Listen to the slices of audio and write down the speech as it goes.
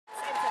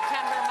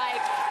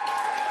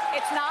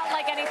it's not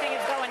like anything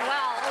is going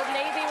well. Old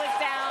Navy was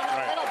down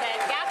a little bit.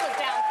 Gap was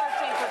down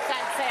 13%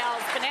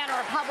 sales. Banana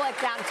Republic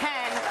down 10.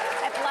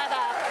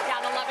 Athleta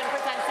down 11%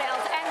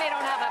 sales. And they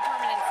don't have a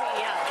permanent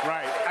CEO.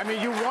 Right. I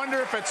mean, you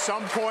wonder if at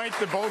some point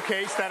the bull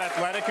case that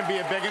Athleta can be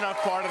a big enough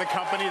part of the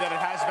company that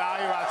it has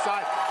value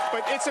outside.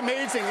 But it's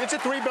amazing. It's a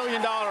 $3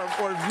 billion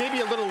or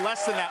maybe a little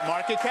less than that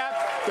market cap.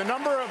 The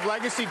number of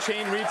legacy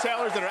chain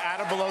retailers that are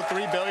at or below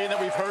 $3 billion that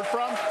we've heard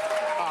from,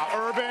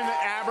 Urban,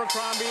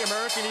 Abercrombie,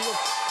 American Eagle,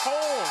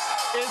 Kohl's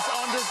is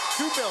under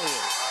 $2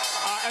 billion.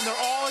 And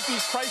they're all at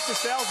these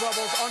price-to-sales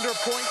levels under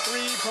 0.3,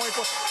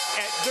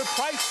 0.4. They're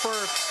priced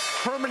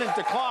for permanent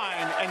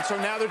decline, and so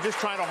now they're just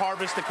trying to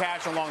harvest the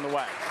cash along the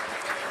way.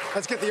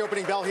 Let's get the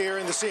opening bell here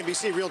in the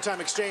CNBC real-time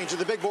exchange. At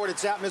the big board,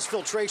 it's Atmos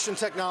Filtration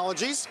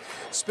Technologies,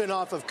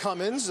 spin-off of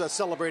Cummins,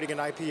 celebrating an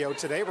IPO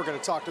today. We're going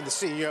to talk to the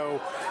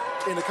CEO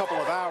in a couple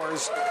of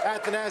hours.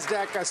 At the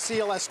Nasdaq,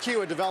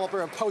 CLSQ, a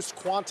developer of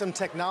post-quantum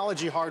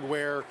technology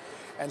hardware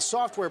and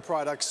software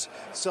products,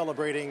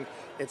 celebrating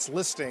its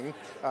listing.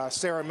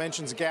 Sarah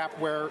mentions Gap,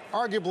 where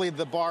arguably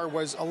the bar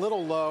was a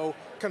little low.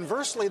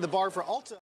 Conversely, the bar for Ulta